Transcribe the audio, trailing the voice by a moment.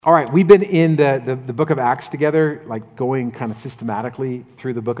All right, we've been in the book of Acts together, like going kind of systematically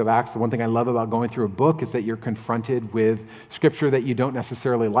through the book of Acts. The one thing I love about going through a book is that you're confronted with scripture that you don't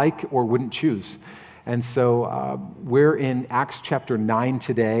necessarily like or wouldn't choose. And so we're in Acts chapter 9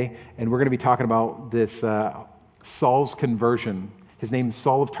 today, and we're going to be talking about this Saul's conversion. His name is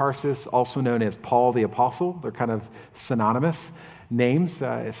Saul of Tarsus, also known as Paul the Apostle. They're kind of synonymous names.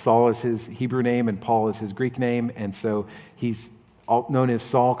 Saul is his Hebrew name, and Paul is his Greek name, and so he's known as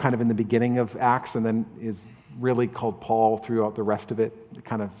Saul kind of in the beginning of Acts, and then is really called Paul throughout the rest of it. It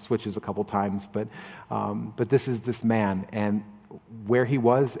kind of switches a couple times, but this is this man and where he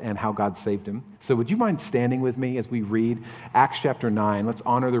was and how God saved him. So would you mind standing with me as we read Acts chapter 9? Let's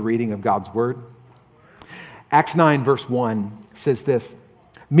honor the reading of God's word. Acts 9 verse 1 says this: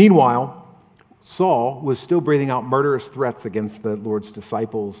 "Meanwhile, Saul was still breathing out murderous threats against the Lord's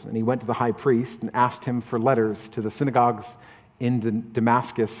disciples, and he went to the high priest and asked him for letters to the synagogues in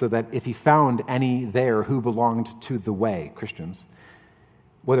Damascus, so that if he found any there who belonged to the way," Christians,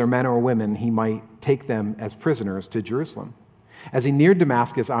 "whether men or women, he might take them as prisoners to Jerusalem. As he neared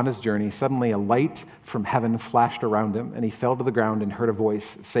Damascus on his journey, suddenly a light from heaven flashed around him, and he fell to the ground and heard a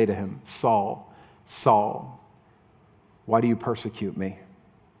voice say to him, 'Saul, Saul, why do you persecute me?'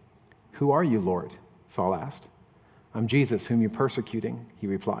 'Who are you, Lord?' Saul asked. 'I'm Jesus, whom you're persecuting,' he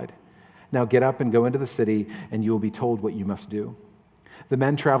replied. 'Now get up and go into the city, and you will be told what you must do.' The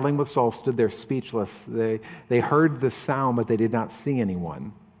men traveling with Saul stood there speechless. They heard the sound, but they did not see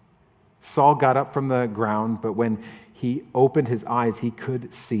anyone. Saul got up from the ground, but when he opened his eyes, he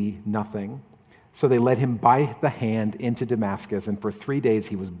could see nothing. So they led him by the hand into Damascus, and for 3 days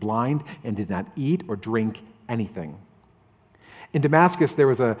he was blind and did not eat or drink anything. In Damascus there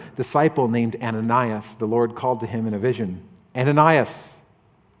was a disciple named Ananias. The Lord called to him in a vision, 'Ananias.'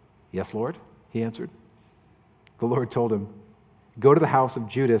 'Yes, Lord,' he answered. The Lord told him, 'Go to the house of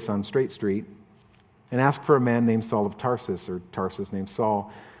Judas on Straight Street and ask for a man named Saul of Tarsus,' or Tarsus named Saul,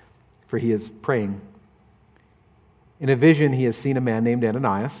 'for he is praying. In a vision he has seen a man named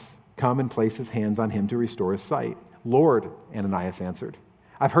Ananias come and place his hands on him to restore his sight.' 'Lord,' Ananias answered,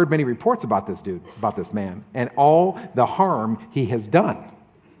 'I've heard many reports about this dude, about this man, and all the harm he has done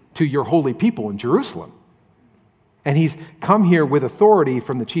to your holy people in Jerusalem. And he's come here with authority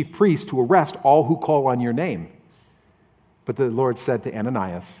from the chief priest to arrest all who call on your name.' But the Lord said to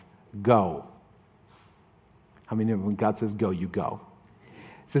Ananias, 'Go.'" How many know when God says go, you go?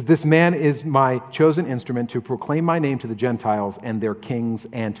 It says, "This man is my chosen instrument to proclaim my name to the Gentiles and their kings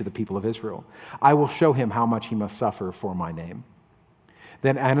and to the people of Israel. I will show him how much he must suffer for my name."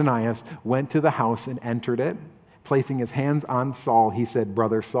 Then Ananias went to the house and entered it. Placing his hands on Saul, he said,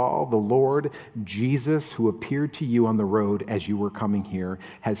 "Brother Saul, the Lord Jesus, who appeared to you on the road as you were coming here,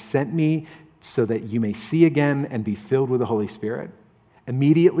 has sent me so that you may see again and be filled with the Holy Spirit."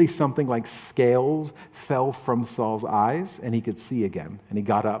 Immediately something like scales fell from Saul's eyes, and he could see again. And he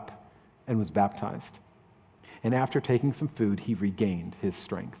got up and was baptized. And after taking some food, he regained his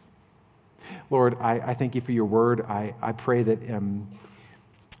strength. Lord, I thank you for your word. I pray that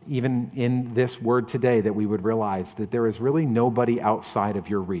even in this word today, that we would realize that there is really nobody outside of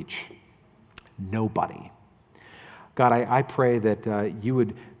your reach. Nobody. God, I pray that you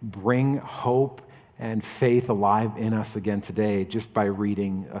would bring hope and faith alive in us again today just by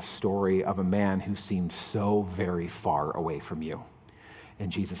reading a story of a man who seemed so very far away from you. In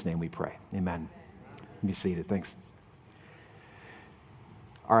Jesus' name we pray. Amen. Be seated. Thanks.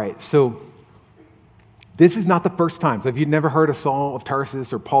 All right, so this is not the first time. So if you've never heard of Saul of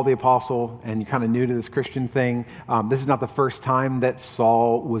Tarsus or Paul the Apostle and you're kind of new to this Christian thing, this is not the first time that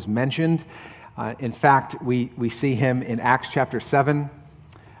Saul was mentioned. In fact, we see him in Acts chapter 7.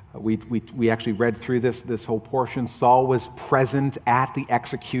 We actually read through this whole portion. Saul was present at the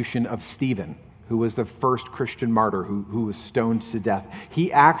execution of Stephen, who was the first Christian martyr who was stoned to death.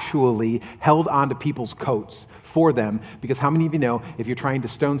 He actually held onto people's coats for them, because how many of you know if you're trying to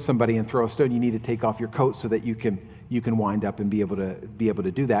stone somebody and throw a stone, you need to take off your coat so that you can wind up and be able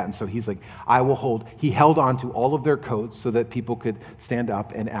to do that. And so he's like, he held onto all of their coats so that people could stand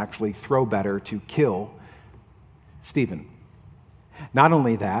up and actually throw better to kill Stephen. Not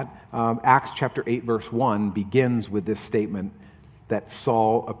only that, Acts chapter 8 verse 1 begins with this statement that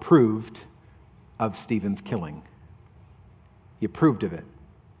Saul approved of Stephen's killing. He approved of it.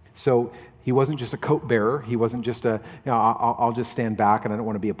 So he wasn't just a coat bearer. He wasn't just I'll just stand back and I don't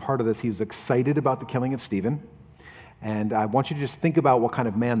want to be a part of this. He was excited about the killing of Stephen. And I want you to just think about what kind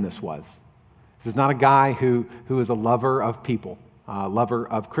of man this was. This is not a guy who is a lover of people, a lover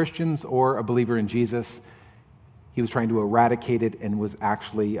of Christians or a believer in Jesus. He was trying to eradicate it and was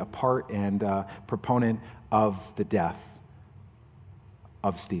actually a part and proponent of the death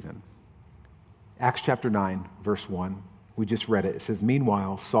of Stephen. Acts chapter 9, verse 1. We just read it. It says,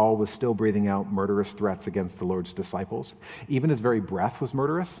 "Meanwhile, Saul was still breathing out murderous threats against the Lord's disciples." Even his very breath was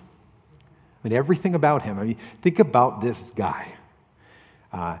murderous. I mean, everything about him. I mean, think about this guy.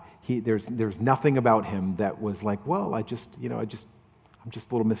 There's nothing about him that was like, well, I'm just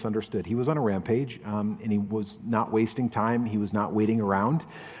a little misunderstood. He was on a rampage, and he was not wasting time. He was not waiting around.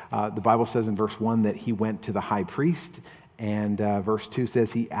 The Bible says in verse 1 that he went to the high priest, and verse 2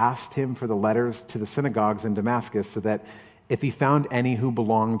 says he asked him for the letters to the synagogues in Damascus so that if he found any who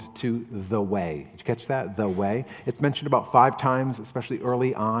belonged to the way. Did you catch that? The way. It's mentioned about 5 times, especially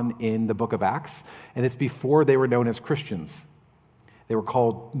early on in the book of Acts, and it's before they were known as Christians. They were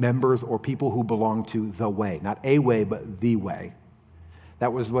called members or people who belonged to the way. Not a way, but the way.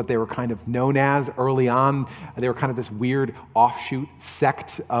 That was what they were kind of known as early on. They were kind of this weird offshoot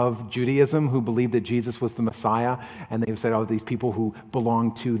sect of Judaism who believed that Jesus was the Messiah, and they said, oh, these people who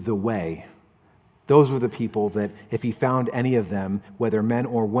belong to the way. Those were the people that if he found any of them, whether men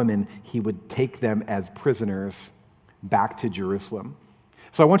or women, he would take them as prisoners back to Jerusalem.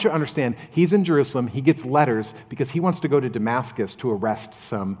 So I want you to understand, he's in Jerusalem, he gets letters because he wants to go to Damascus to arrest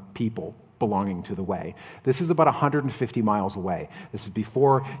some people belonging to the way. This is about 150 miles away. This is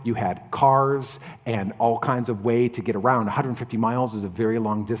before you had cars and all kinds of way to get around. 150 miles is a very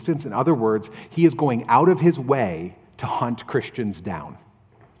long distance. In other words, he is going out of his way to hunt Christians down.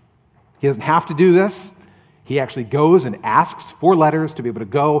 He doesn't have to do this. He actually goes and asks for letters to be able to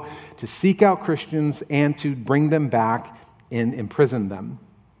go to seek out Christians and to bring them back and imprison them.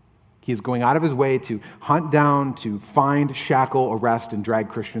 He is going out of his way to hunt down, to find, shackle, arrest, and drag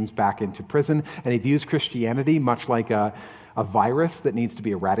Christians back into prison. And he views Christianity much like a virus that needs to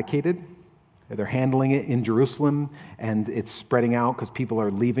be eradicated. They're handling it in Jerusalem, and it's spreading out because people are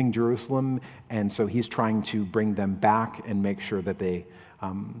leaving Jerusalem. And so he's trying to bring them back and make sure that they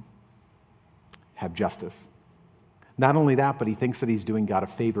have justice. Not only that, but he thinks that he's doing God a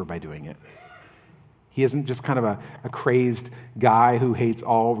favor by doing it. He isn't just kind of a crazed guy who hates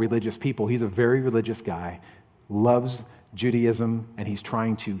all religious people. He's a very religious guy, loves Judaism, and he's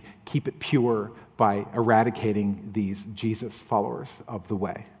trying to keep it pure by eradicating these Jesus followers of the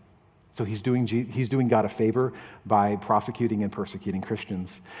way. So he's doing God a favor by prosecuting and persecuting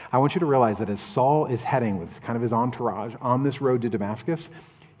Christians. I want you to realize that as Saul is heading with kind of his entourage on this road to Damascus,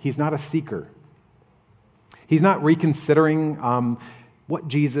 he's not a seeker. He's not reconsidering what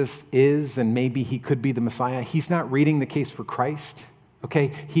Jesus is, and maybe he could be the Messiah. He's not reading the case for Christ,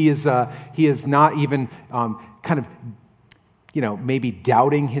 okay? He is not even maybe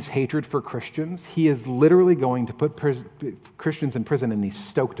doubting his hatred for Christians. He is literally going to put Christians in prison, and he's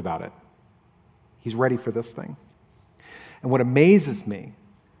stoked about it. He's ready for this thing. And what amazes me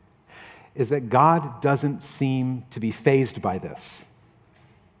is that God doesn't seem to be fazed by this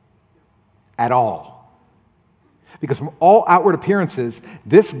at all. Because from all outward appearances,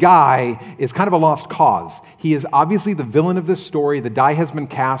 this guy is kind of a lost cause. He is obviously the villain of this story. The die has been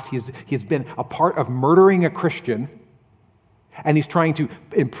cast. He has been a part of murdering a Christian, and he's trying to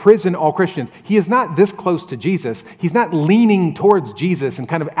imprison all Christians. He is not this close to Jesus. He's not leaning towards Jesus and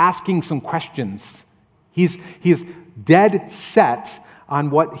kind of asking some questions. He is dead set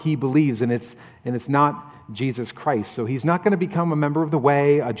on what he believes, and it's not Jesus Christ. So he's not going to become a member of the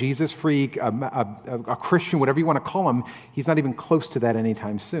way, a Jesus freak, a Christian, whatever you want to call him. He's not even close to that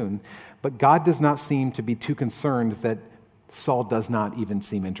anytime soon. But God does not seem to be too concerned that Saul does not even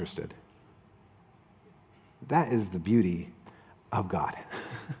seem interested. That is the beauty of God.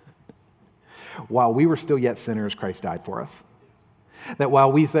 While we were still yet sinners, Christ died for us. That while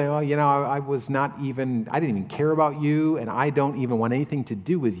we say, I didn't even care about you, and I don't even want anything to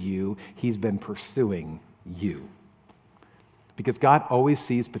do with you, he's been pursuing you. Because God always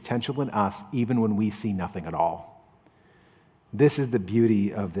sees potential in us even when we see nothing at all. This is the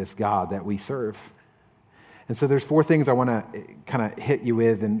beauty of this God that we serve. And so there's 4 things I want to kind of hit you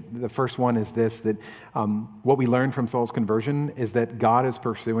with. And the first one is this, that what we learned from Saul's conversion is that God is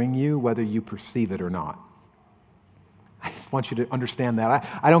pursuing you whether you perceive it or not. I just want you to understand that.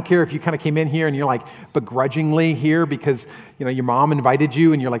 I don't care if you kind of came in here and you're like begrudgingly here because your mom invited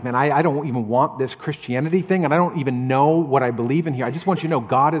you and you're like, man, I don't even want this Christianity thing and I don't even know what I believe in here. I just want you to know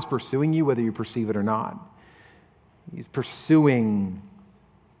God is pursuing you whether you perceive it or not. He's pursuing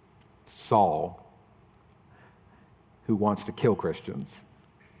Saul, who wants to kill Christians.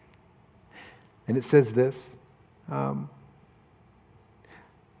 And it says this,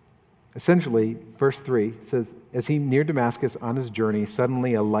 essentially, verse 3 says, as he neared Damascus on his journey,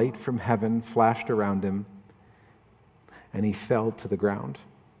 suddenly a light from heaven flashed around him, and he fell to the ground.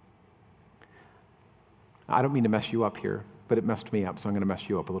 I don't mean to mess you up here, but it messed me up, so I'm going to mess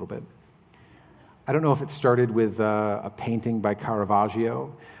you up a little bit. I don't know if it started with a painting by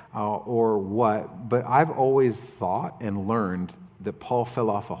Caravaggio or what, but I've always thought and learned that Paul fell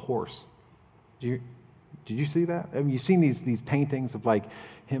off a horse. Did you see that? I mean, you've seen these paintings of like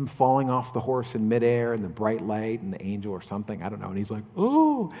him falling off the horse in midair and the bright light and the angel or something. I don't know. And he's like,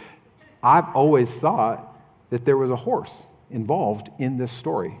 oh. I've always thought that there was a horse involved in this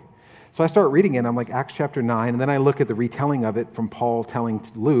story. So I start reading it, and I'm like, Acts chapter 9, and then I look at the retelling of it from Paul telling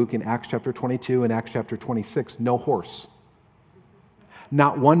Luke in Acts chapter 22 and Acts chapter 26, no horse.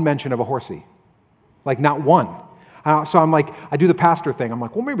 Not one mention of a horsey. Like, not one. So I'm like, I do the pastor thing. I'm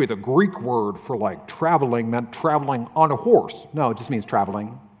like, well, maybe the Greek word for like traveling meant traveling on a horse. No, it just means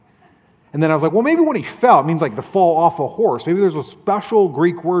traveling. And then I was like, well, maybe when he fell, it means like to fall off a horse. Maybe there's a special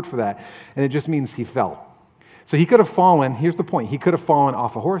Greek word for that. And it just means he fell. So he could have fallen, here's the point, he could have fallen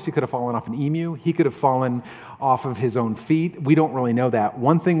off a horse, he could have fallen off an emu, he could have fallen off of his own feet. We don't really know that.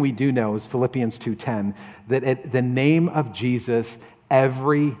 One thing we do know is Philippians 2:10, that at the name of Jesus,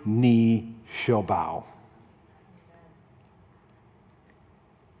 every knee shall bow.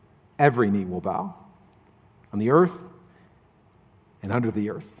 Every knee will bow, on the earth and under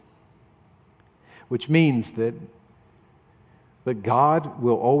the earth. Which means that God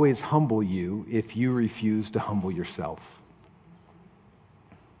will always humble you if you refuse to humble yourself.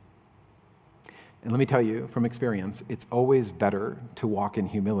 And let me tell you from experience, it's always better to walk in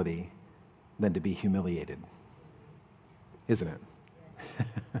humility than to be humiliated. Isn't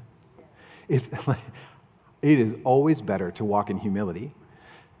it? It is always better to walk in humility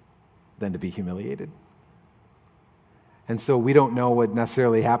than to be humiliated. And so we don't know what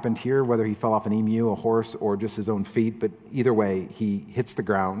necessarily happened here, whether he fell off an emu, a horse, or just his own feet, but either way, he hits the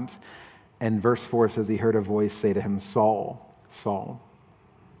ground. And verse 4 says he heard a voice say to him, Saul, Saul,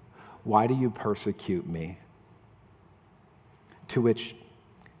 why do you persecute me? To which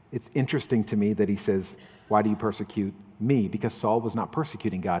it's interesting to me that he says, why do you persecute me? Because Saul was not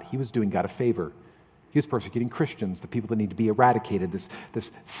persecuting God. He was doing God a favor. He was persecuting Christians, the people that need to be eradicated, this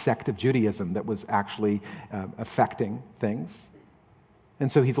sect of Judaism that was actually affecting things.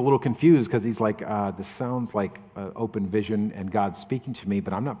 And so he's a little confused because he's like, this sounds like open vision and God speaking to me,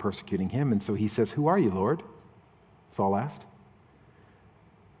 but I'm not persecuting him. And so he says, who are you, Lord? Saul asked.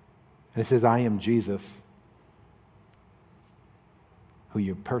 And he says, I am Jesus, who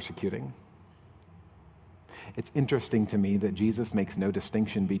you're persecuting. It's interesting to me that Jesus makes no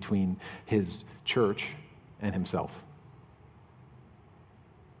distinction between his church and himself.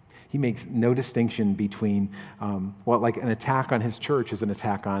 He makes no distinction between, like an attack on his church is an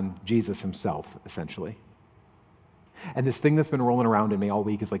attack on Jesus himself, essentially. And this thing that's been rolling around in me all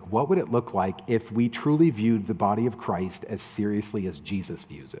week is like, what would it look like if we truly viewed the body of Christ as seriously as Jesus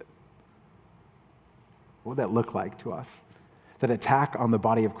views it? What would that look like to us? That attack on the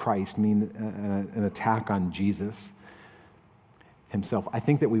body of Christ mean an attack on Jesus himself. I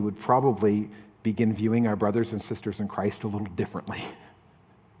think that we would probably begin viewing our brothers and sisters in Christ a little differently,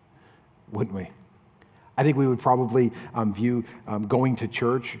 wouldn't we? I think we would probably view going to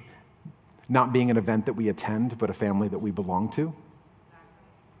church not being an event that we attend, but a family that we belong to.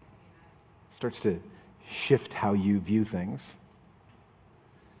 It starts to shift how you view things.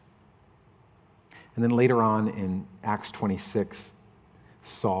 And then later on in Acts 26,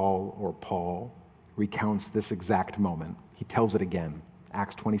 Saul or Paul recounts this exact moment. He tells it again,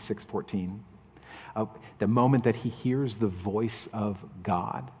 Acts 26:14. The moment that he hears the voice of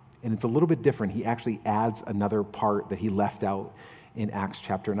God. And it's a little bit different. He actually adds another part that he left out in Acts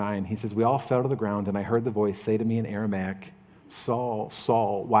chapter 9. He says, we all fell to the ground, and I heard the voice say to me in Aramaic, Saul,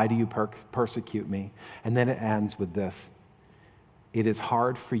 Saul, why do you persecute me? And then it ends with this. It is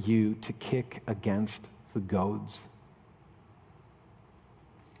hard for you to kick against the goads.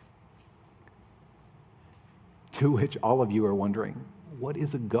 To which all of you are wondering, what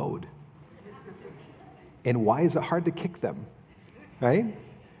is a goad? And why is it hard to kick them? Right?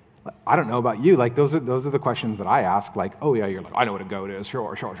 I don't know about you. Like those are the questions that I ask. Like, oh yeah, you're like, I know what a goad is.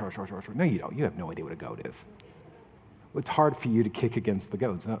 Sure. No, you don't. You have no idea what a goad is. It's hard for you to kick against the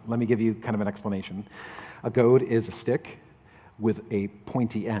goads. Now, let me give you kind of an explanation. A goad is a stick with a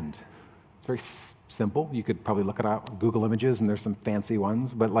pointy end. It's very simple. You could probably look it up, Google Images, and there's some fancy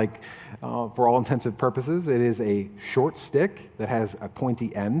ones. But like, for all intensive purposes, it is a short stick that has a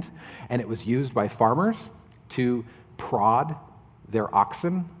pointy end, and it was used by farmers to prod their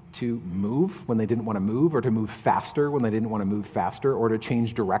oxen to move when they didn't want to move, or to move faster when they didn't want to move faster, or to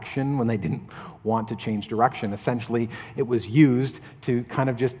change direction when they didn't want to change direction. Essentially, it was used to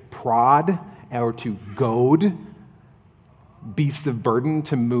kind of just prod or to goad beasts of burden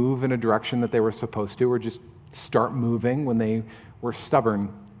to move in a direction that they were supposed to, or just start moving when they were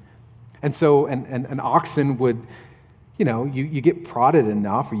stubborn. And so an oxen would, you get prodded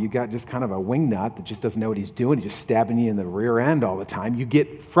enough, or you got just kind of a wingnut that just doesn't know what he's doing, he's just stabbing you in the rear end all the time. You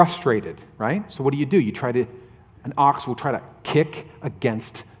get frustrated, right? So what do? An ox will try to kick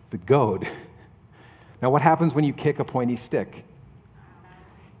against the goad. Now what happens when you kick a pointy stick?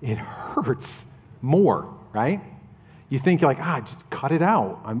 It hurts more, right? You think like, just cut it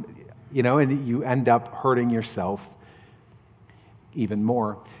out. And you end up hurting yourself even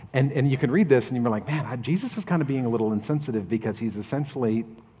more. And you can read this and you're like, man, Jesus is kind of being a little insensitive, because he's essentially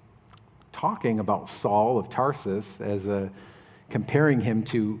talking about Saul of Tarsus as comparing him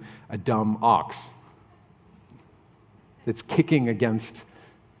to a dumb ox that's kicking against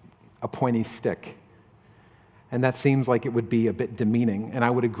a pointy stick. And that seems like it would be a bit demeaning, and I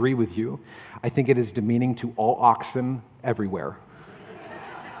would agree with you. I think it is demeaning to all oxen everywhere.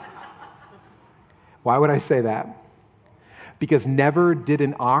 Why would I say that? Because never did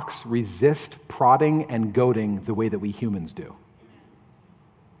an ox resist prodding and goading the way that we humans do.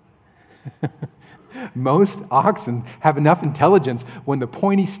 Most oxen have enough intelligence. When the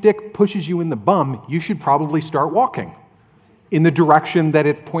pointy stick pushes you in the bum, you should probably start walking in the direction that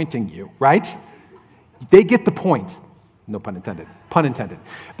it's pointing you, right? They get the point. No pun intended. Pun intended.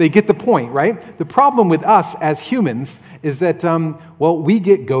 They get the point, right? The problem with us as humans is that, we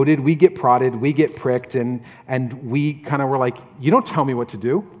get goaded, we get prodded, we get pricked, and we kind of were like, you don't tell me what to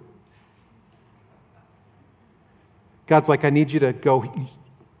do. God's like, I need you to go,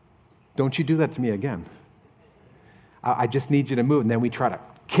 don't you do that to me again. I just need you to move. And then we try to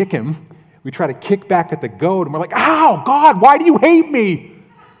kick him. We try to kick back at the goad, and we're like, ow, God, why do you hate me?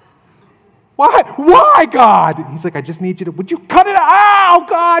 Why, God? He's like, I just need you to, would you cut it out? Ow,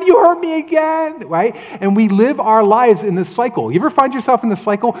 God, you hurt me again, right? And we live our lives in this cycle. You ever find yourself in this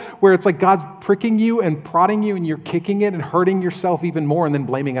cycle where it's like God's pricking you and prodding you, and you're kicking it and hurting yourself even more, and then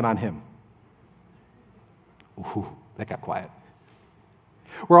blaming it on him? Ooh, that got quiet.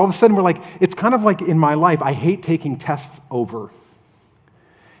 Where all of a sudden we're like, it's kind of like in my life, I hate taking tests over.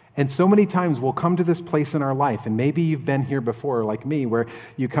 And so many times we'll come to this place in our life, and maybe you've been here before, like me, where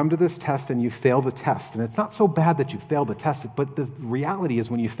you come to this test and you fail the test. And it's not so bad that you fail the test, but the reality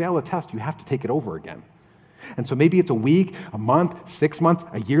is when you fail a test, you have to take it over again. And so maybe it's a week, a month, 6 months,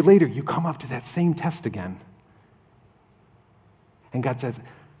 a year later, you come up to that same test again. And God says,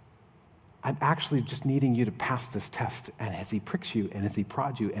 I'm actually just needing you to pass this test. And as he pricks you, and as he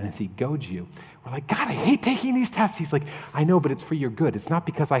prods you, and as he goads you, we're like, God, I hate taking these tests. He's like, I know, but it's for your good. It's not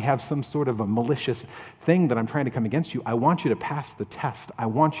because I have some sort of a malicious thing that I'm trying to come against you. I want you to pass the test. I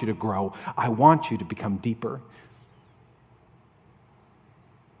want you to grow. I want you to become deeper.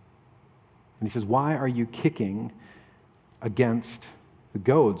 And he says, why are you kicking against the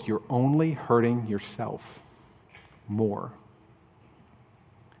goads? You're only hurting yourself more.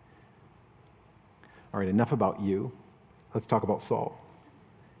 All right, enough about you. Let's talk about Saul.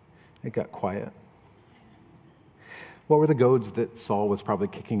 It got quiet. What were the goads that Saul was probably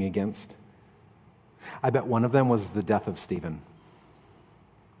kicking against? I bet one of them was the death of Stephen.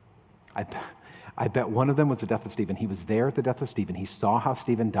 I bet one of them was the death of Stephen. He was there at the death of Stephen. He saw how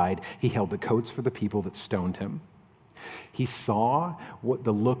Stephen died. He held the coats for the people that stoned him. He saw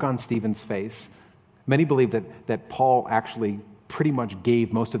the look on Stephen's face. Many believe that Paul actually pretty much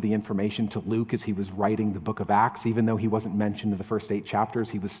gave most of the information to Luke as he was writing the book of Acts. Even though he wasn't mentioned in the first 8 chapters,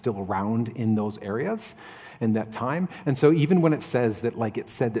 he was still around in those areas in that time. And so even when it says that, like it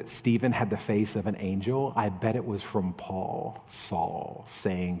said that Stephen had the face of an angel, I bet it was from Saul,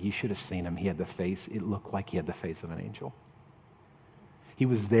 saying, you should have seen him. He had the face, it looked like he had the face of an angel. He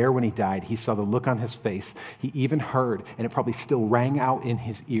was there when he died. He saw the look on his face. He even heard, and it probably still rang out in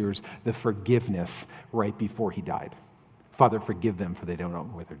his ears, the forgiveness right before he died. Father, forgive them, for they don't know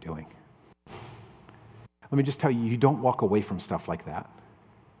what they're doing. Let me just tell you, you don't walk away from stuff like that.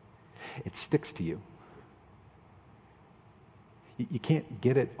 It sticks to you. You can't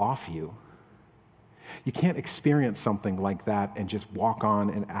get it off you. You can't experience something like that and just walk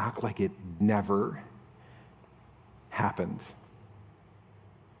on and act like it never happened.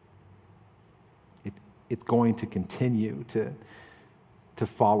 It's going to continue to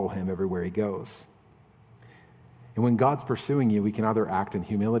follow him everywhere he goes. And when God's pursuing you, we can either act in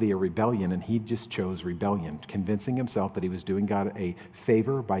humility or rebellion, and he just chose rebellion, convincing himself that he was doing God a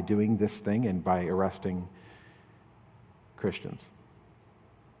favor by doing this thing and by arresting Christians.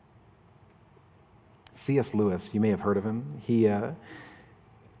 C.S. Lewis, you may have heard of him. He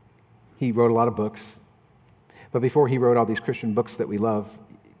wrote a lot of books, but before he wrote all these Christian books that we love,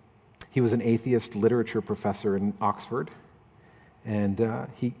 he was an atheist literature professor in Oxford. And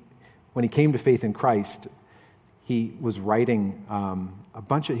when he came to faith in Christ, he was writing one of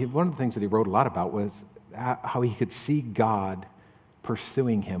the things that he wrote a lot about was how he could see God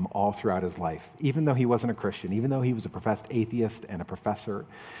pursuing him all throughout his life. Even though he wasn't a Christian, even though he was a professed atheist and a professor,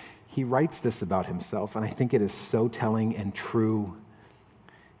 he writes this about himself, and I think it is so telling and true.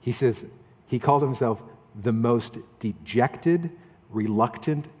 He says he called himself the most dejected,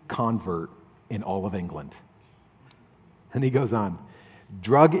 reluctant convert in all of England. And he goes on,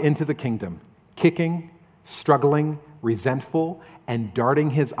 drug into the kingdom, kicking, struggling, resentful, and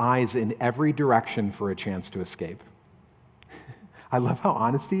darting his eyes in every direction for a chance to escape. I love how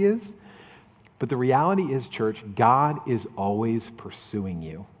honest he is. But the reality is, church, God is always pursuing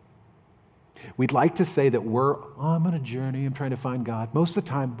you. We'd like to say that I'm on a journey, I'm trying to find God. Most of the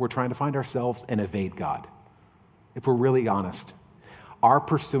time, we're trying to find ourselves and evade God. If we're really honest, our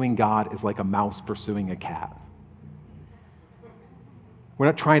pursuing God is like a mouse pursuing a cat. We're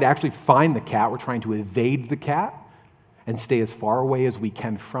not trying to actually find the cat, we're trying to evade the cat and stay as far away as we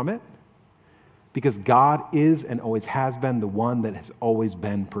can from it. Because God is and always has been the one that has always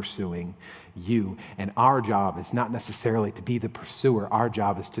been pursuing you. And our job is not necessarily to be the pursuer. Our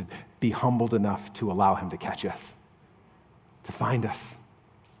job is to be humbled enough to allow him to catch us, to find us,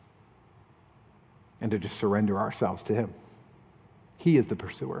 and to just surrender ourselves to him. He is the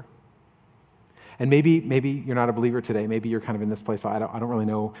pursuer. And maybe you're not a believer today. Maybe you're kind of in this place. I don't really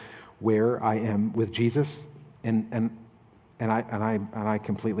know where I am with Jesus, and I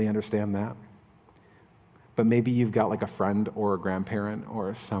completely understand that. But maybe you've got like a friend or a grandparent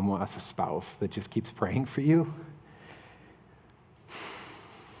or someone, a spouse that just keeps praying for you.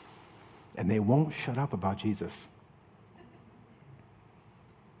 And they won't shut up about Jesus.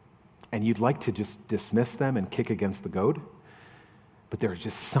 And you'd like to just dismiss them and kick against the goad, but there's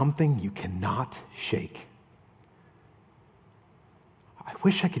just something you cannot shake. I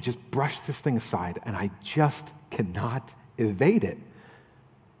wish I could just brush this thing aside, and I just cannot evade it.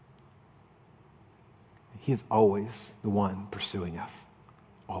 He is always the one pursuing us,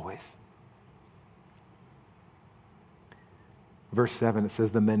 always. Verse 7, it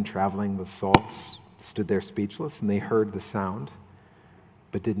says, the men traveling with Saul stood there speechless, and they heard the sound,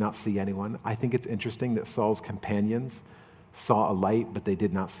 but did not see anyone. I think it's interesting that Saul's companions saw a light, but they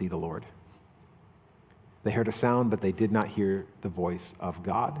did not see the Lord. They heard a sound, but they did not hear the voice of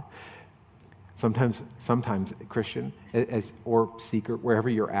God. Sometimes, Christian, or seeker, wherever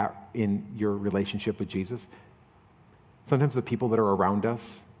you're at in your relationship with Jesus, sometimes the people that are around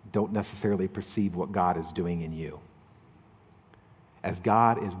us don't necessarily perceive what God is doing in you. As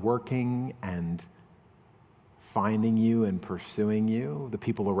God is working and finding you and pursuing you, the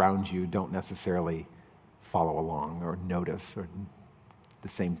people around you don't necessarily follow along or notice or the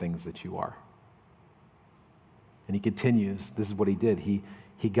same things that you are. And he continues, this is what he did.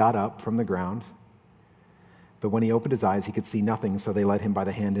 He got up from the ground, but when he opened his eyes, he could see nothing, so they led him by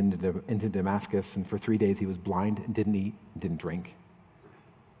the hand into Damascus, and for 3 days he was blind and didn't eat and didn't drink.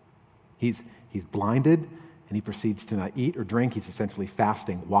 He's blinded, and he proceeds to not eat or drink. He's essentially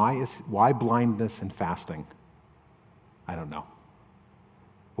fasting. Why blindness and fasting? I don't know.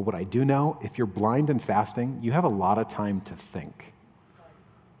 But what I do know, if you're blind and fasting, you have a lot of time to think.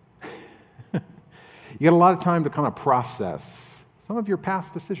 You got a lot of time to kind of process some of your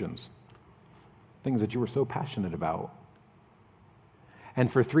past decisions, things that you were so passionate about.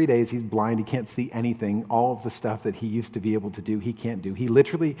 And for 3 days, he's blind. He can't see anything. All of the stuff that he used to be able to do, he can't do. He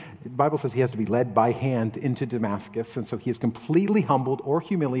literally, the Bible says he has to be led by hand into Damascus. And so he is completely humbled or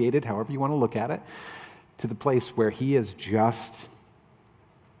humiliated, however you want to look at it, to the place where he is just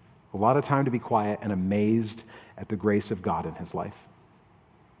a lot of time to be quiet and amazed at the grace of God in his life.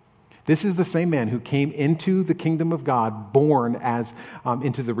 This is the same man who came into the kingdom of God, born as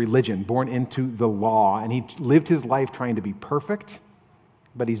into the religion, born into the law, and he lived his life trying to be perfect,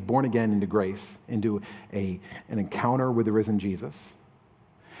 but he's born again into grace, into an encounter with the risen Jesus.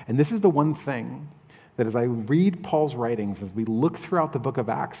 And this is the one thing that as I read Paul's writings, as we look throughout the book of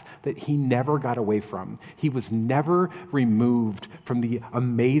Acts, that he never got away from. He was never removed from the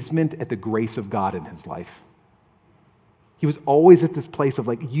amazement at the grace of God in his life. He was always at this place of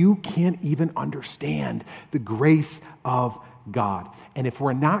like, you can't even understand the grace of God. And if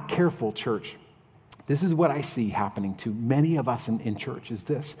we're not careful, church, this is what I see happening to many of us in church, is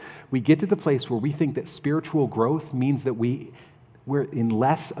this. We get to the place where we think that spiritual growth means that we're in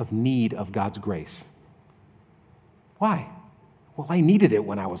less of need of God's grace. Why? Well, I needed it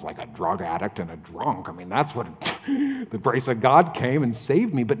when I was like a drug addict and a drunk. I mean, that's what the grace of God came and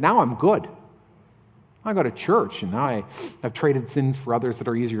saved me, but now I'm good. I go to church, and now I've traded sins for others that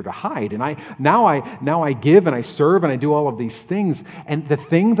are easier to hide. And now I give and I serve and I do all of these things. And the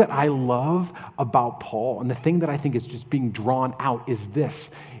thing that I love about Paul, and the thing that I think is just being drawn out, is this.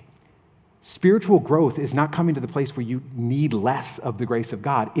 Spiritual growth is not coming to the place where you need less of the grace of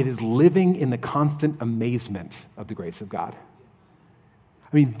God. It is living in the constant amazement of the grace of God.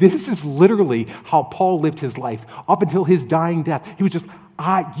 I mean, this is literally how Paul lived his life up until his dying death. He was just,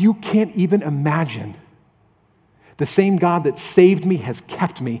 you can't even imagine. The same God that saved me has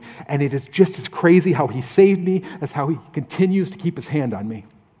kept me, and it is just as crazy how he saved me as how he continues to keep his hand on me.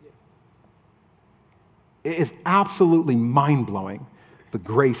 It is absolutely mind-blowing, the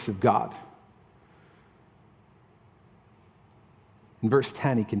grace of God. In verse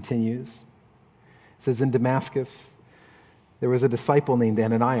 10, he continues. It says, in Damascus, there was a disciple named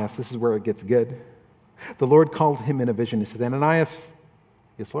Ananias. This is where it gets good. The Lord called him in a vision. He says, Ananias.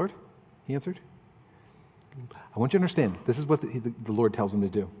 Yes, Lord? He answered. I want you to understand, this is what the Lord tells him to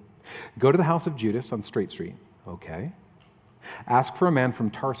do. Go to the house of Judas on Straight Street. Okay. Ask for a man from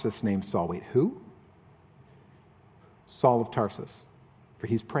Tarsus named Saul. Wait, who? Saul of Tarsus, for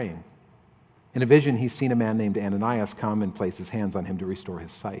he's praying. In a vision, he's seen a man named Ananias come and place his hands on him to restore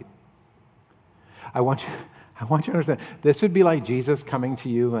his sight. I want you to understand, this would be like Jesus coming to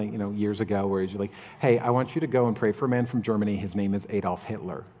you, years ago, where he's like, hey, I want you to go and pray for a man from Germany. His name is Adolf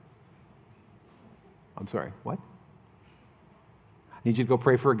Hitler. I'm sorry, what? I need you to go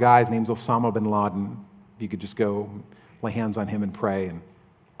pray for a guy. His name's Osama bin Laden. If you could just go lay hands on him and pray. And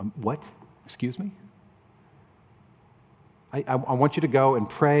what? Excuse me? I want you to go and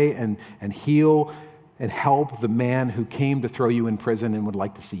pray and heal and help the man who came to throw you in prison and would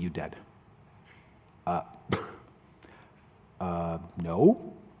like to see you dead.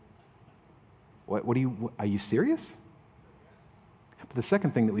 No? Are you serious? But the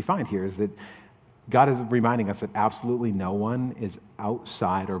second thing that we find here is that God is reminding us that absolutely no one is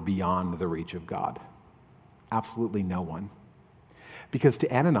outside or beyond the reach of God. Absolutely no one. Because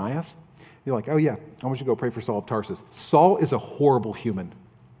to Ananias, you're like, oh yeah, I want you to go pray for Saul of Tarsus. Saul is a horrible human.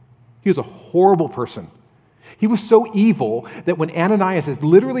 He was a horrible person. He was so evil that when Ananias is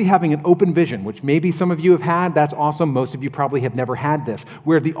literally having an open vision, which maybe some of you have had, that's awesome. Most of you probably have never had this,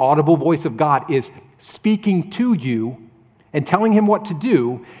 where the audible voice of God is speaking to you and telling him what to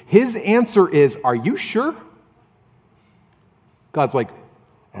do, his answer is, are you sure? God's like,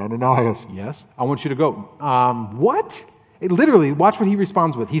 Ananias, yes, I want you to go. What? Literally, watch what he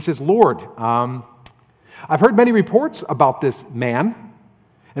responds with. He says, Lord, I've heard many reports about this man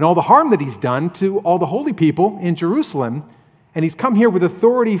and all the harm that he's done to all the holy people in Jerusalem, and he's come here with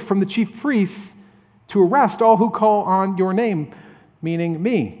authority from the chief priests to arrest all who call on your name, meaning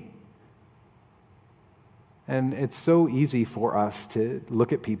me. And it's so easy for us to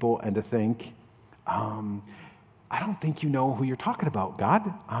look at people and to think, I don't think you know who you're talking about,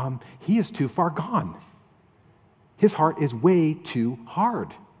 God. He is too far gone. His heart is way too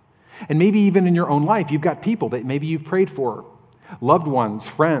hard. And maybe even in your own life, you've got people that maybe you've prayed for, loved ones,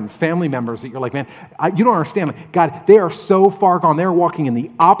 friends, family members that you're like, man, you don't understand. God, they are so far gone. They're walking in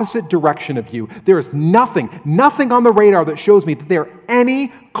the opposite direction of you. There is nothing on the radar that shows me that they're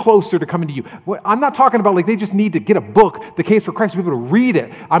any closer to coming to you. I'm not talking about like they just need to get a book, The Case for Christ, for people to read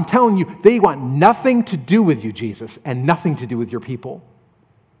it. I'm telling you, they want nothing to do with you, Jesus, and nothing to do with your people.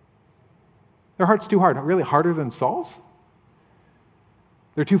 Their heart's too hard. Really harder than Saul's?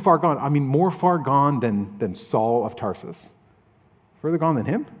 They're too far gone. I mean, more far gone than Saul of Tarsus. Further gone than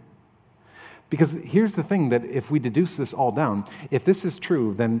him? Because here's the thing, that if we deduce this all down, if this is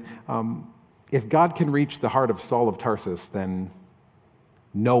true, then if God can reach the heart of Saul of Tarsus, then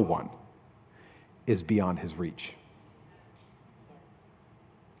no one is beyond his reach.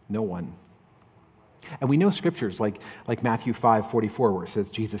 No one. And we know scriptures like Matthew 5:44, where it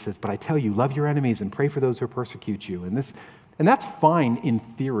says, Jesus says, but I tell you, love your enemies and pray for those who persecute you. And that's fine in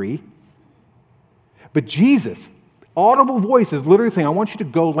theory. But Jesus, audible voice, is literally saying, I want you to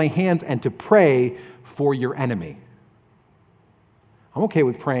go lay hands and to pray for your enemy. I'm okay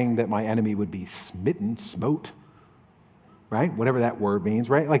with praying that my enemy would be smitten, smote, right? Whatever that word means,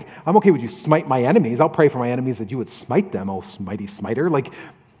 right? Like, I'm okay with you smite my enemies. I'll pray for my enemies that you would smite them, oh mighty smiter.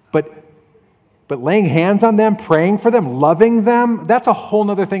 But laying hands on them, praying for them, loving them, that's a whole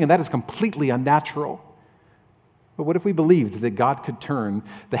other thing, and that is completely unnatural. But what if we believed that God could turn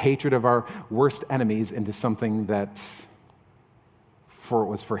the hatred of our worst enemies into something that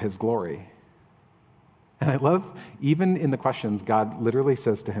was for his glory? And I love, even in the questions, God literally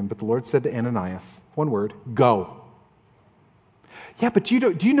says to him, but the Lord said to Ananias, one word, go. Yeah, but do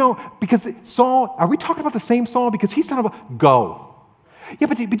you know, because Saul, are we talking about the same Saul? Because he's talking about go. Yeah,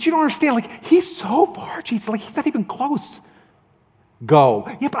 but you don't understand. Like, he's so far, Jesus. Like, he's not even close. Go.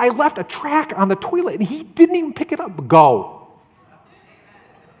 Yeah, but I left a track on the toilet and he didn't even pick it up. Go.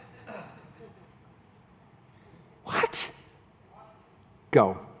 What?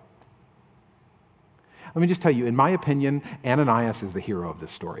 Go. Let me just tell you, in my opinion, Ananias is the hero of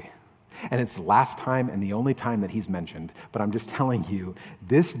this story. And it's the last time and the only time that he's mentioned. But I'm just telling you,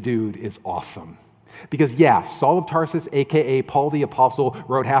 this dude is awesome. Because yeah, Saul of Tarsus, a.k.a. Paul the Apostle,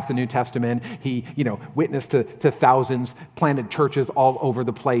 wrote half the New Testament. He, witnessed to thousands, planted churches all over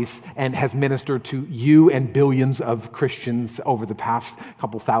the place, and has ministered to you and billions of Christians over the past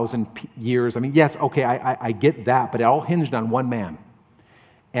couple thousand years. I mean, yes, okay, I get that, but it all hinged on one man,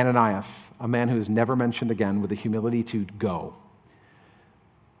 Ananias, a man who is never mentioned again, with the humility to go,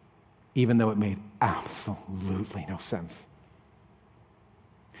 even though it made absolutely no sense.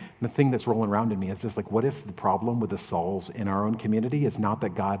 And the thing that's rolling around in me is this, like, what if the problem with the Sauls in our own community is not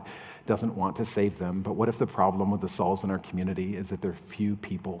that God doesn't want to save them, but what if the problem with the Sauls in our community is that there are few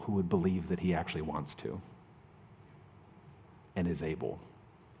people who would believe that he actually wants to and is able?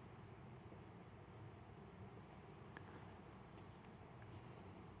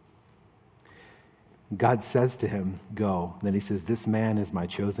 God says to him, go. Then he says, this man is my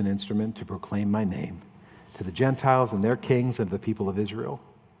chosen instrument to proclaim my name to the Gentiles and their kings and to the people of Israel.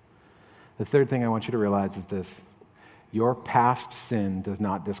 The third thing I want you to realize is this: your past sin does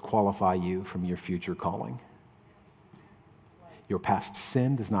not disqualify you from your future calling. Your past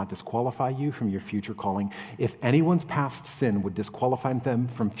sin does not disqualify you from your future calling. If anyone's past sin would disqualify them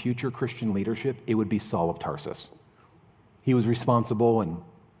from future Christian leadership, it would be Saul of Tarsus. He was responsible and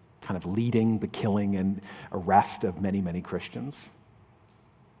kind of leading the killing and arrest of many, many Christians.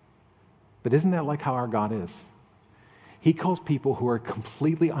 But isn't that like how our God is? He calls people who are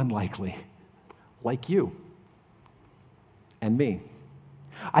completely unlikely, like you and me.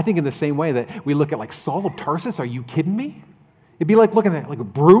 I think in the same way that we look at like Saul of Tarsus, are you kidding me? It'd be like looking at like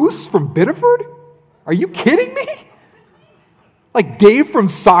Bruce from Biddeford. Are you kidding me? Like Dave from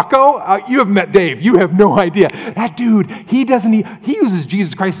Saco. You have met Dave. You have no idea. That dude, he uses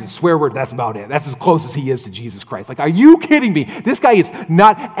Jesus Christ as a swear word. That's about it. That's as close as he is to Jesus Christ. Like, are you kidding me? This guy is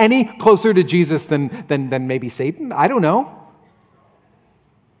not any closer to Jesus than maybe Satan. I don't know.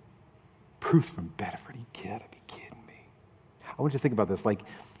 Bruce from Bedford. You gotta be kidding me. I want you to think about this. Like,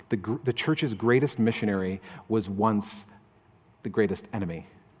 the church's greatest missionary was once the greatest enemy.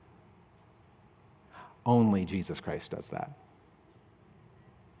 Only Jesus Christ does that.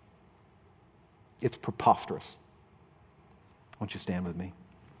 It's preposterous. Won't you stand with me?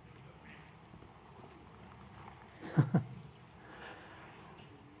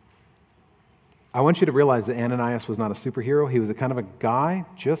 I want you to realize that Ananias was not a superhero. He was a kind of a guy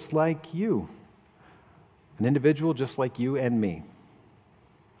just like you, an individual just like you and me.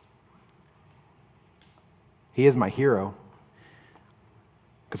 He is my hero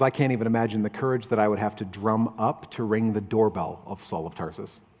because I can't even imagine the courage that I would have to drum up to ring the doorbell of Saul of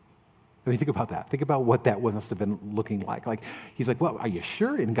Tarsus. I mean, think about that. Think about what that must have been looking like. Like, he's like, well, are you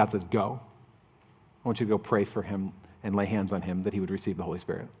sure? And God says, go. I want you to go pray for him and lay hands on him that he would receive the Holy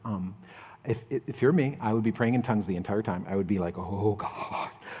Spirit. If you're me, I would be praying in tongues the entire time. I would be like, oh, God,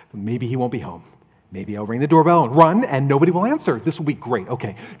 maybe he won't be home. Maybe I'll ring the doorbell and run and nobody will answer. This will be great.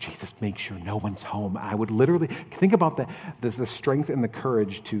 Okay, Jesus, make sure no one's home. I would literally think about the strength and the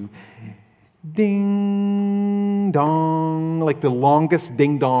courage to ding dong, like the longest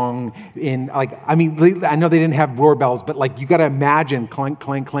ding dong in, like, I mean, I know they didn't have doorbells, but like, you got to imagine clank,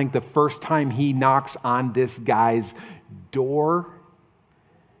 clank, clank the first time he knocks on this guy's door,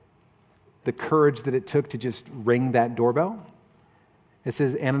 the courage that it took to just ring that doorbell. It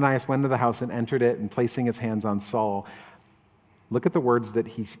says, Ananias went into the house and entered it, and placing his hands on Saul. Look at the words that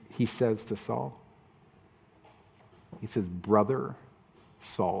he says to Saul. He says, brother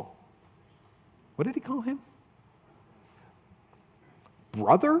Saul. What did he call him?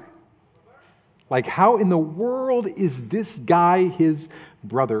 Brother? Like, how in the world is this guy his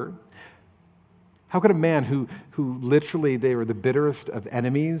brother? How could a man who literally they were the bitterest of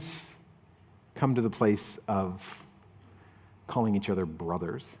enemies come to the place of calling each other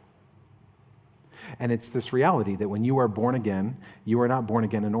brothers? And it's this reality that when you are born again, you are not born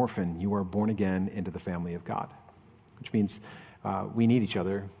again an orphan. You are born again into the family of God, which means we need each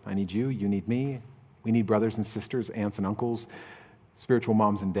other. I need you. You need me. We need brothers and sisters, aunts and uncles, spiritual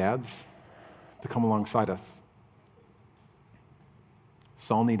moms and dads to come alongside us.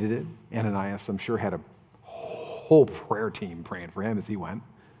 Saul needed it. Ananias, I'm sure, had a whole prayer team praying for him as he went.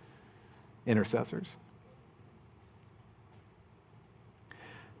 Intercessors. I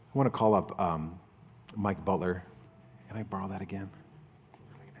want to call up Mike Butler. Can I borrow that again?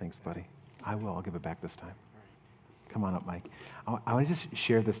 Thanks, buddy. I will. I'll give it back this time. Come on up, Mike. I want to just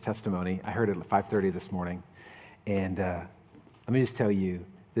share this testimony. I heard it at 5:30 this morning. And let me just tell you,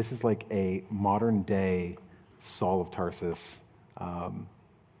 this is like a modern day Saul of Tarsus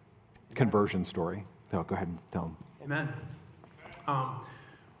conversion story. So go ahead and tell them. Amen.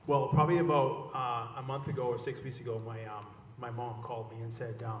 Well, probably about a month ago or 6 weeks ago, my mom called me and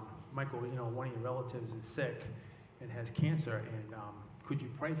said, Michael, one of your relatives is sick and has cancer, and could you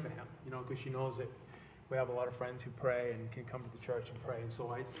pray for him? Because she knows that we have a lot of friends who pray and can come to the church and pray. And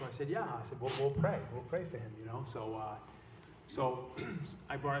so I said, yeah. I said, well, we'll pray. We'll pray for him, So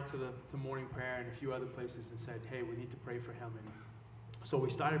I brought it to morning prayer and a few other places and said, hey, we need to pray for him. And so we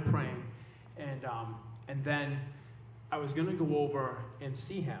started praying, and then I was going to go over and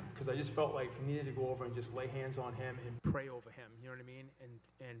see him because I just felt like I needed to go over and just lay hands on him and pray over him. You know what I mean?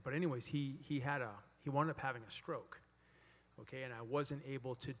 But anyways, he wound up having a stroke. Okay, and I wasn't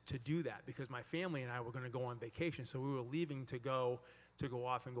able to do that because my family and I were going to go on vacation. So we were leaving to go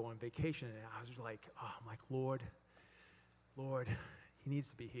off and go on vacation. And I was like, I'm like, Lord, he needs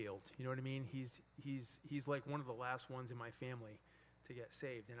to be healed. You know what I mean? He's like one of the last ones in my family to get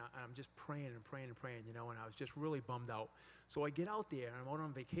saved. And I'm just praying and praying and praying, and I was just really bummed out. So I get out there, and I'm out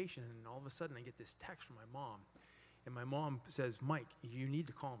on vacation, and all of a sudden I get this text from my mom. And my mom says, Mike, you need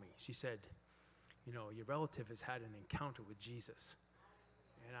to call me. She said, your relative has had an encounter with Jesus.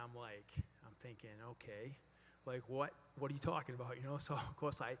 And I'm thinking, okay, like what are you talking about? So of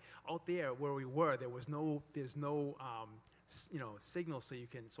course out there where we were, there's no signal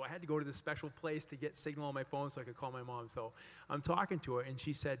so I had to go to this special place to get signal on my phone so I could call my mom. So I'm talking to her, and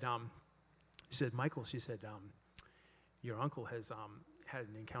she said, Michael, your uncle has had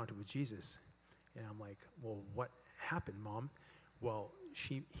an encounter with Jesus. And I'm like, well, what happened, Mom? Well,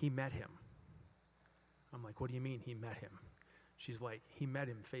 he met him. I'm like, what do you mean he met him? She's like, he met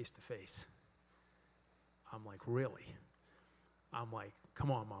him face to face. I'm like, really? I'm like,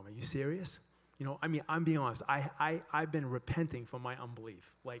 come on, Mom, are you serious? I'm being honest. I've been repenting for my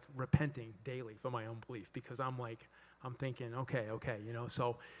unbelief, like repenting daily for my unbelief, because I'm thinking, okay,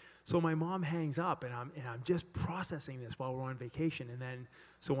 So my mom hangs up, and I'm just processing this while we're on vacation. And then,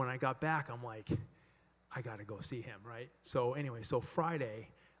 so when I got back, I'm like, I got to go see him, right? So anyway, so Friday,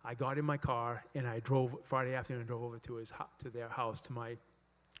 I got in my car, and Friday afternoon, I drove over to their house, to my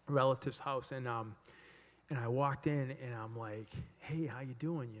relative's house. And I walked in, and I'm like, hey, how you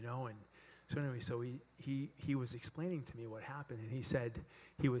doing, And so anyway, so he was explaining to me what happened. And he said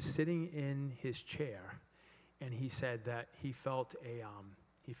he was sitting in his chair, and he said that he felt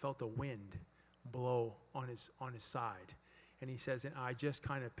a wind blow on his side. And he says, and I just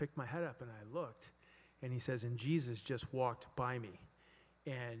kind of picked my head up and I looked, and he says, and Jesus just walked by me,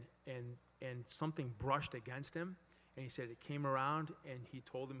 and something brushed against him, and he said it came around, and he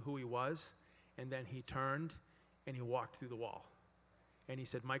told him who he was, and then he turned and he walked through the wall. And he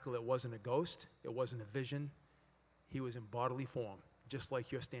said, Michael, it wasn't a ghost, it wasn't a vision, he was in bodily form, just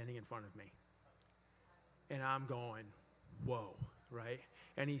like you're standing in front of me. And I'm going, whoa, right?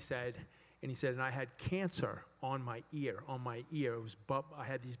 And he said, and I had cancer on my ear. I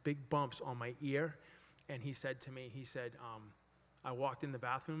had these big bumps on my ear. And he said to me, I walked in the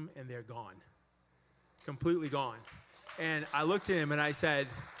bathroom and they're gone, completely gone. And I looked at him and I said,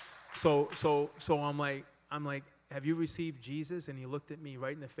 so I'm like, have you received Jesus? And he looked at me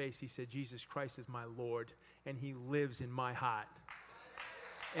right in the face. He said, Jesus Christ is my Lord, and he lives in my heart.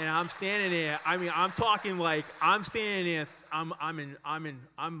 And I'm standing there. I'm talking like I'm standing there. I'm in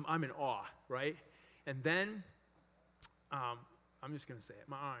awe, right? And then, I'm just gonna say it.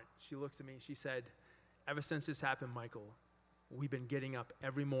 My aunt, she looks at me. She said, "Ever since this happened, Michael, we've been getting up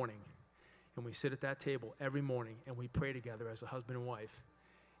every morning, and we sit at that table every morning, and we pray together as a husband and wife,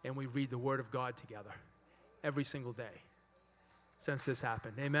 and we read the Word of God together every single day since this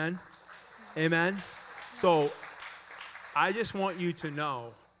happened." Amen. Amen. So, I just want you to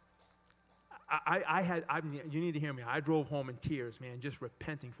know. You need to hear me. I drove home in tears, man, just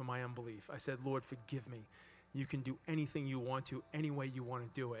repenting for my unbelief. I said, Lord, forgive me. You can do anything you want to, any way you want to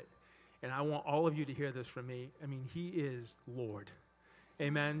do it. And I want all of you to hear this from me. He is Lord.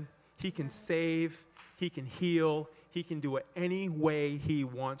 Amen. He can save. He can heal. He can do it any way he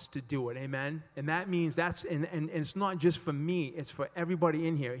wants to do it. Amen. And that means and it's not just for me. It's for everybody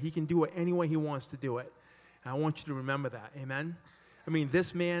in here. He can do it any way he wants to do it. And I want you to remember that. Amen.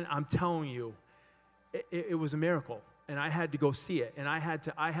 This man, I'm telling you, it was a miracle, and I had to go see it, and I had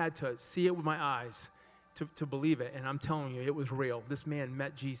to see it with my eyes to believe it, and I'm telling you, it was real. This man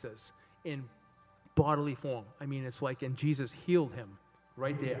met Jesus in bodily form. It's like, and Jesus healed him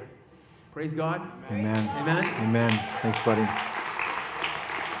right there. Praise God. Amen. Amen. Amen. Thanks, buddy.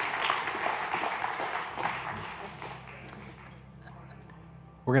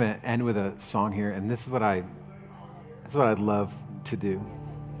 We're going to end with a song here, and this is what I'd love to do.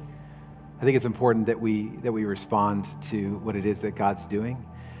 I think it's important that we respond to what it is that God's doing.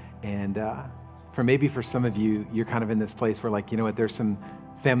 And for some of you, you're kind of in this place where, like, you know what, there's some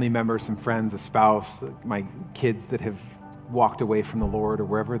family members, some friends, a spouse, my kids that have walked away from the Lord or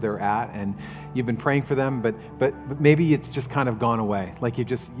wherever they're at, and you've been praying for them, but maybe it's just kind of gone away. Like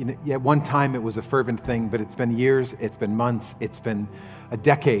at one time it was a fervent thing, but it's been years, it's been months, it's been a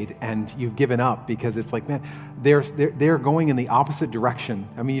decade, and you've given up because it's like, man, they're going in the opposite direction.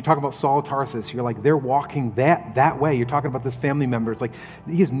 I mean, you talk about Saul of Tarsus, you're like, they're walking that way. You're talking about this family member. It's like,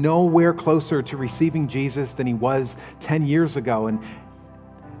 he is nowhere closer to receiving Jesus than he was 10 years ago. And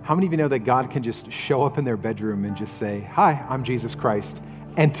how many of you know that God can just show up in their bedroom and just say, hi, I'm Jesus Christ,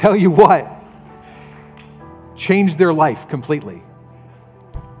 and tell you what? Change their life completely.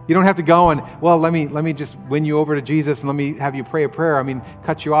 You don't have to go and, well, let me just win you over to Jesus and let me have you pray a prayer. I mean,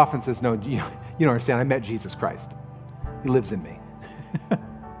 cut you off and says, no, you don't understand. I met Jesus Christ. He lives in me.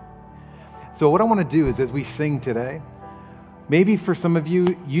 So what I want to do is, as we sing today, maybe for some of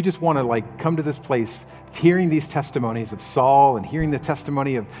you, you just want to like come to this place hearing these testimonies of Saul and hearing the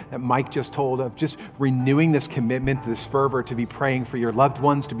testimony that Mike just told, of just renewing this commitment, this fervor to be praying for your loved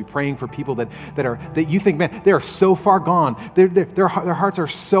ones, to be praying for people that you think, man, they are so far gone. Their hearts are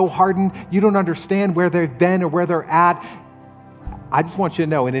so hardened. You don't understand where they've been or where they're at. I just want you to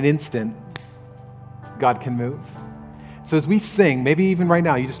know, in an instant, God can move. So as we sing, maybe even right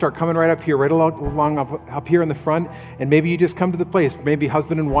now, you just start coming right up here, right along up here in the front, and maybe you just come to the place, maybe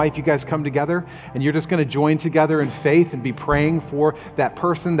husband and wife, you guys come together, and you're just going to join together in faith and be praying for that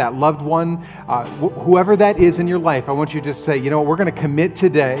person, that loved one, whoever that is in your life. I want you to just say, you know what, we're going to commit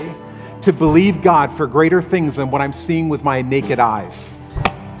today to believe God for greater things than what I'm seeing with my naked eyes.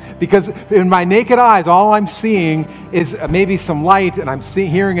 Because in my naked eyes, all I'm seeing is maybe some light, and I'm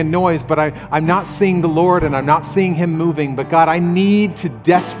hearing a noise, but I'm not seeing the Lord, and I'm not seeing him moving. But God, I need to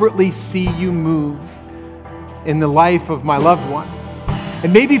desperately see you move in the life of my loved one.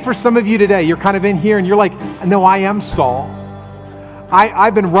 And maybe for some of you today, you're kind of in here, and you're like, no, I am Saul.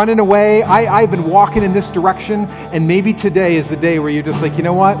 I've been running away. I've been walking in this direction. And maybe today is the day where you're just like, you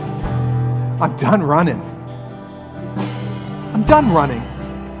know what? I'm done running. I'm done running.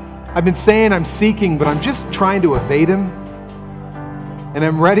 I've been saying I'm seeking, but I'm just trying to evade him. And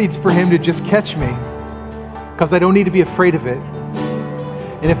I'm ready for him to just catch me because I don't need to be afraid of it.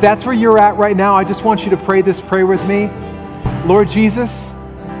 And if that's where you're at right now, I just want you to pray this prayer with me. Lord Jesus,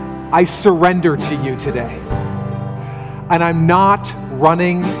 I surrender to you today. And I'm not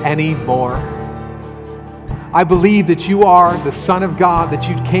running anymore. I believe that you are the Son of God, that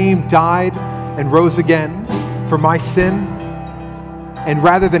you came, died, and rose again for my sin. And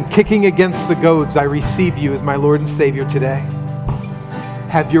rather than kicking against the goads, I receive you as my Lord and Savior today.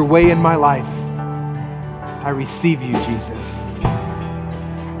 Have your way in my life. I receive you, Jesus.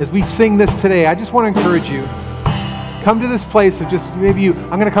 As we sing this today, I just want to encourage you. Come to this place of just I'm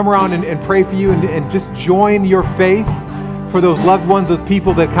going to come around and pray for you and just join your faith for those loved ones, those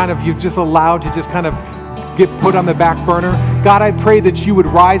people that kind of you've just allowed to just kind of get put on the back burner. God, I pray that you would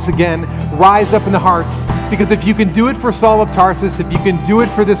rise again, rise up in the hearts, because if you can do it for Saul of Tarsus, if you can do it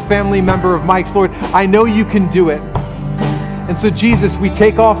for this family member of Mike's, Lord, I know you can do it. And so, Jesus, we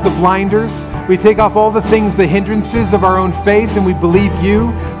take off the blinders, we take off all the things, the hindrances of our own faith, and we believe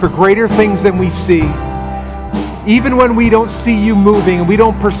you for greater things than we see. Even when we don't see you moving and we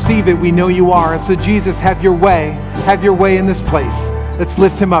don't perceive it, we know you are. And so, Jesus, have your way in this place. Let's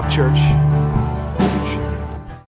lift him up, church.